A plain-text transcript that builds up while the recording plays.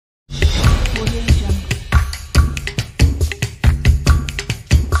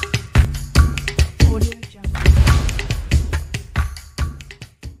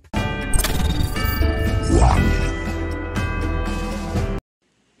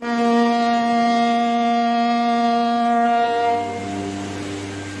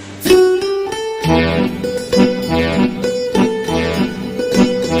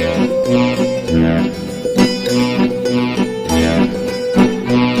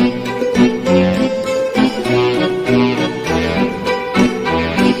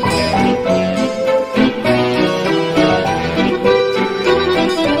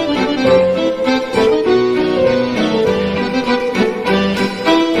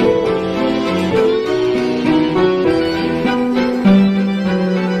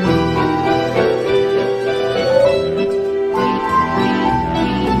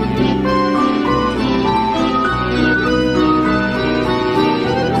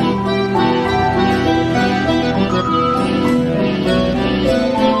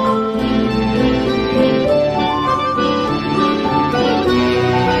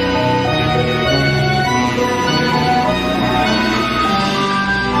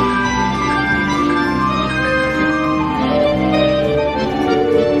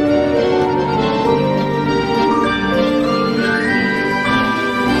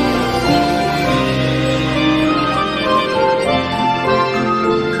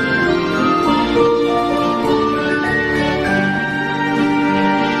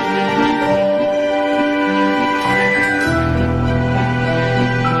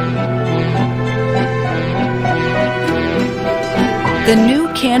The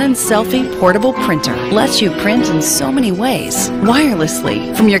new Canon Selfie Portable Printer lets you print in so many ways,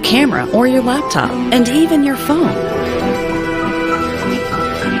 wirelessly, from your camera or your laptop, and even your phone.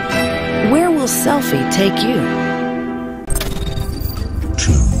 Where will Selfie take you?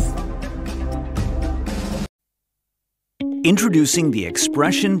 Introducing the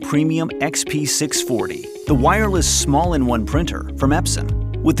Expression Premium XP640, the wireless small-in-one printer from Epson,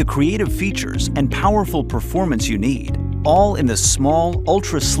 with the creative features and powerful performance you need, all in the small,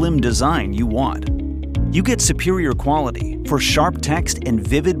 ultra-slim design you want. You get superior quality for sharp text and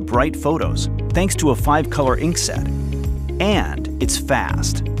vivid, bright photos thanks to a 5-color ink set. And it's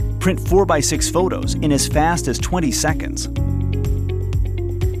fast. Print 4x6 photos in as fast as 20 seconds.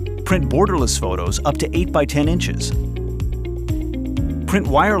 Print borderless photos up to 8x10 inches. Print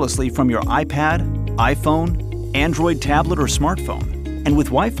wirelessly from your iPad, iPhone, Android tablet or smartphone. And with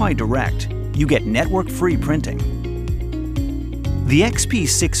Wi-Fi Direct, you get network-free printing. The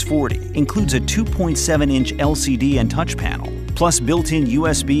XP640 includes a 2.7-inch LCD and touch panel, plus built-in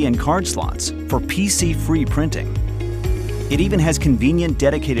USB and card slots for PC-free printing. It even has convenient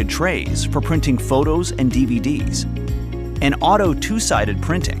dedicated trays for printing photos and DVDs. And auto two-sided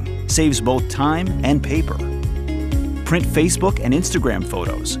printing saves both time and paper. Print Facebook and Instagram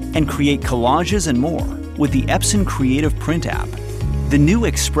photos and create collages and more with the Epson Creative Print app. The new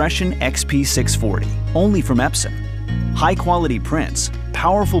Expression XP640, only from Epson. High-quality prints,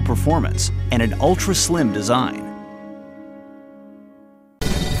 powerful performance, and an ultra-slim design.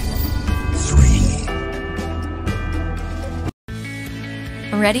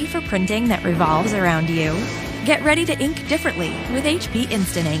 3. Ready for printing that revolves around you? Get ready to ink differently with HP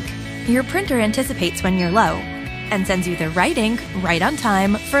Instant Ink. Your printer anticipates when you're low and sends you the right ink right on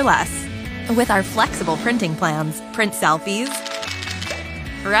time for less. With our flexible printing plans, print selfies,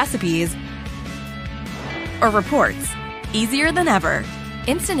 recipes, or reports easier than ever.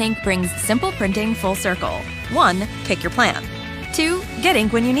 Instant Ink brings simple printing full circle. 1. Pick your plan. 2. Get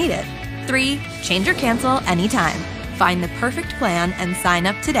ink when you need it. 3. Change or cancel anytime. Find the perfect plan and sign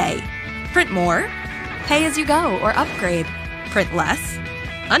up today. Print more? Pay as you go or upgrade. Print less?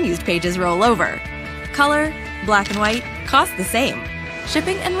 Unused pages roll over. Color, black and white, cost the same.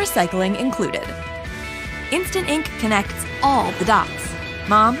 Shipping and recycling included. Instant Ink connects all the dots.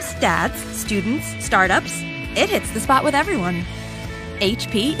 Moms, dads, students, startups, it hits the spot with everyone.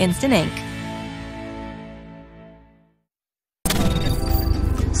 HP Instant Ink.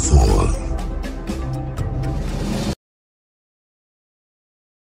 4.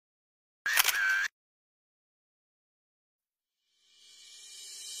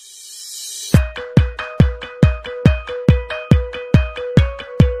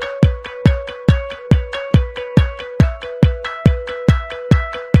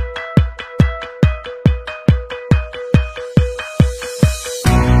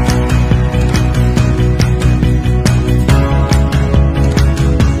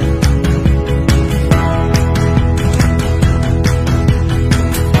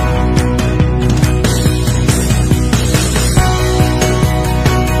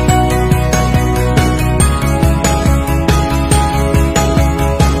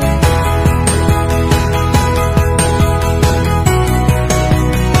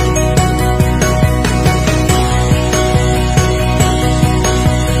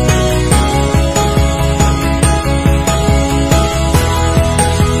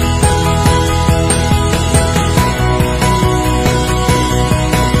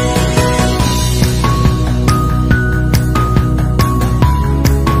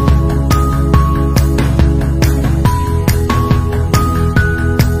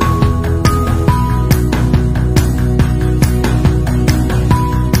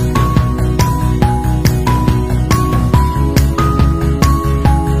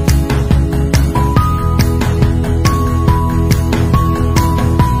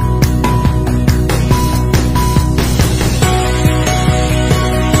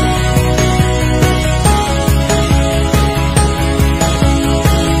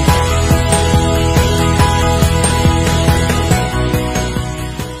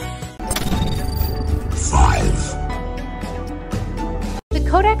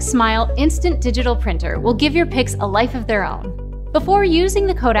 Smile Instant Digital Printer will give your pics a life of their own. Before using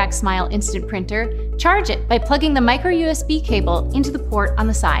the Kodak Smile Instant Printer, charge it by plugging the micro USB cable into the port on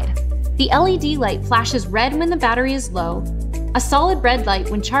the side. The LED light flashes red when the battery is low, a solid red light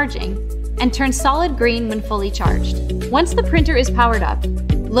when charging, and turns solid green when fully charged. Once the printer is powered up,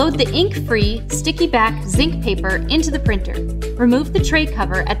 load the ink-free, sticky-back zinc paper into the printer. Remove the tray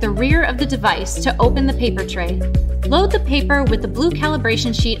cover at the rear of the device to open the paper tray. Load the paper with the blue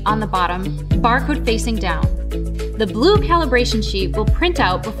calibration sheet on the bottom, barcode facing down. The blue calibration sheet will print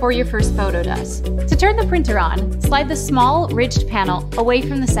out before your first photo does. To turn the printer on, slide the small, ridged panel away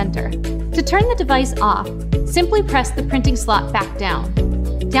from the center. To turn the device off, simply press the printing slot back down.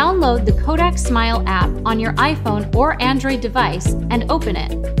 Download the Kodak Smile app on your iPhone or Android device and open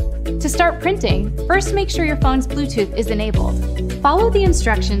it. To start printing, first make sure your phone's Bluetooth is enabled. Follow the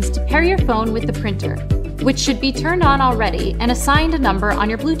instructions to pair your phone with the printer, which should be turned on already and assigned a number on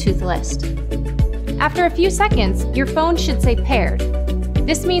your Bluetooth list. After a few seconds, your phone should say paired.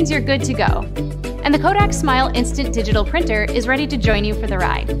 This means you're good to go. And the Kodak Smile Instant Digital Printer is ready to join you for the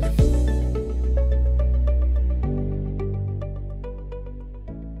ride.